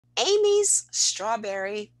Amy's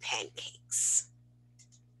strawberry pancakes.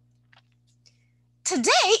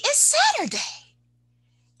 Today is Saturday,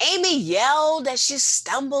 Amy yelled as she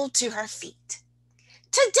stumbled to her feet.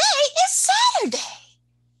 Today is Saturday.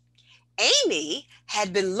 Amy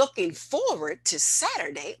had been looking forward to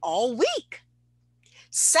Saturday all week.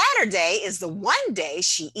 Saturday is the one day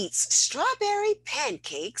she eats strawberry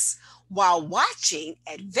pancakes while watching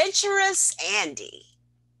Adventurous Andy.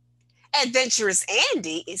 Adventurous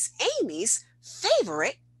Andy is Amy's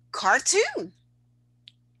favorite cartoon.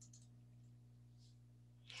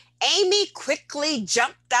 Amy quickly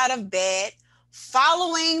jumped out of bed,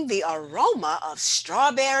 following the aroma of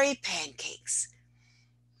strawberry pancakes.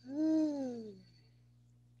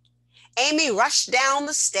 Amy rushed down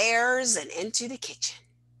the stairs and into the kitchen.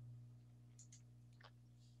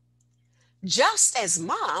 Just as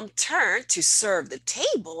Mom turned to serve the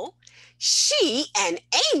table, she and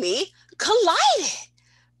Amy collided.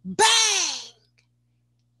 Bang!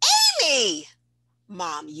 Amy!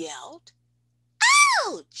 Mom yelled.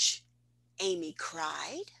 Ouch! Amy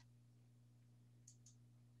cried.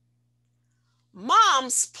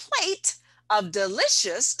 Mom's plate of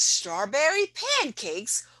delicious strawberry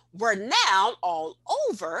pancakes were now all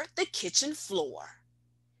over the kitchen floor.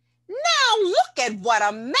 Now look at what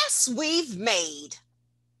a mess we've made.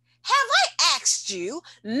 Have I asked you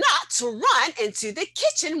not to run into the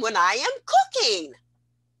kitchen when I am cooking?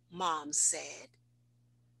 Mom said.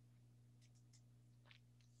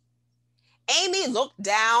 Amy looked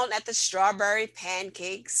down at the strawberry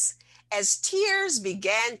pancakes as tears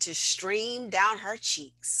began to stream down her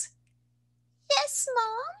cheeks. Yes,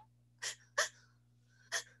 Mom.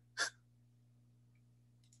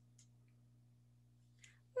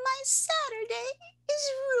 My Saturday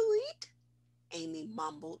is ruined, Amy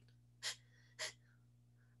mumbled.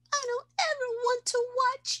 I don't ever want to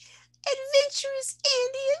watch Adventurous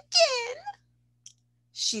Andy again,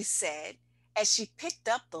 she said as she picked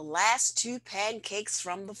up the last 2 pancakes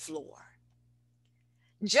from the floor.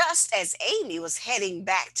 Just as Amy was heading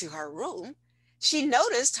back to her room, she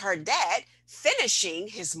noticed her dad finishing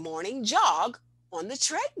his morning jog on the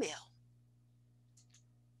treadmill.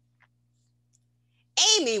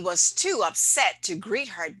 Amy was too upset to greet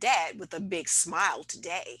her dad with a big smile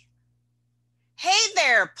today. Hey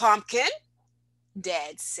there, Pumpkin,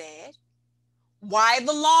 Dad said. Why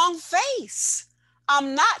the long face?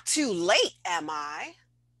 I'm not too late, am I?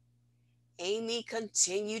 Amy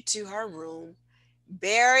continued to her room,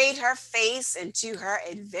 buried her face into her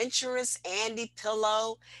Adventurous Andy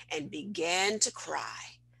pillow, and began to cry.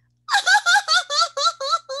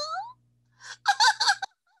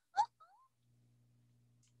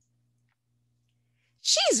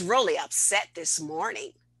 She's really upset this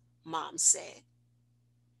morning, Mom said.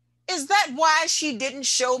 Is that why she didn't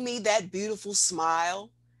show me that beautiful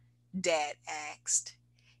smile? Dad asked.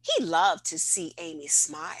 He loved to see Amy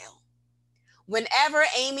smile. Whenever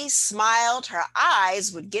Amy smiled, her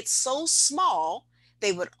eyes would get so small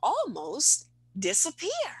they would almost disappear.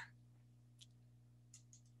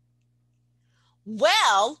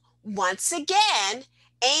 Well, once again,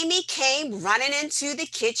 Amy came running into the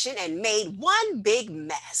kitchen and made one big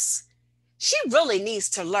mess. She really needs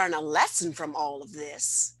to learn a lesson from all of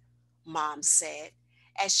this, Mom said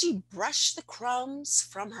as she brushed the crumbs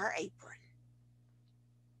from her apron.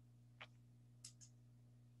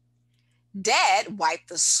 Dad wiped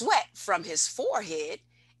the sweat from his forehead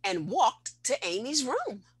and walked to Amy's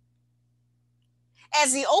room.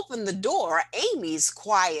 As he opened the door, Amy's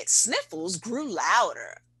quiet sniffles grew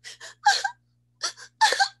louder.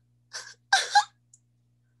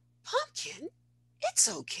 Pumpkin, it's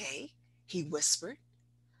okay, he whispered.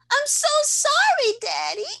 I'm so sorry,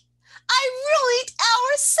 Daddy. I ruined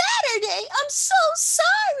our Saturday. I'm so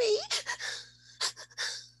sorry.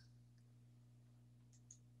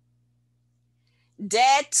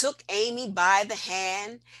 Dad took Amy by the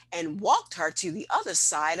hand and walked her to the other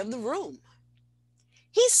side of the room.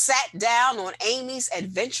 He sat down on Amy's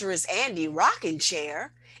Adventurous Andy rocking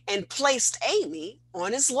chair and placed Amy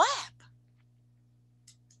on his lap.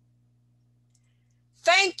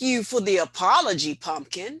 Thank you for the apology,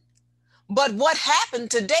 Pumpkin, but what happened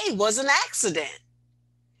today was an accident.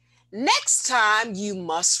 Next time, you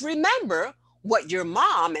must remember what your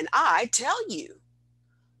mom and I tell you.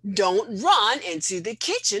 Don't run into the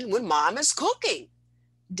kitchen when Mom is cooking,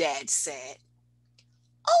 Dad said.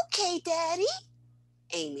 Okay, Daddy,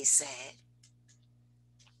 Amy said.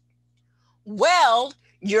 Well,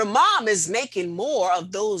 your mom is making more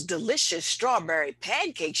of those delicious strawberry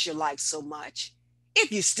pancakes you like so much,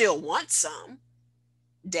 if you still want some,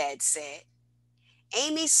 Dad said.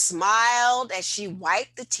 Amy smiled as she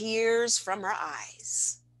wiped the tears from her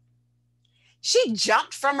eyes. She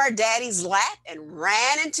jumped from her daddy's lap and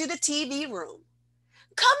ran into the TV room.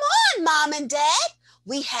 Come on, Mom and Dad.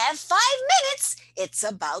 We have 5 minutes. It's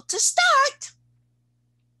about to start.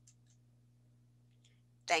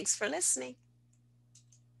 Thanks for listening.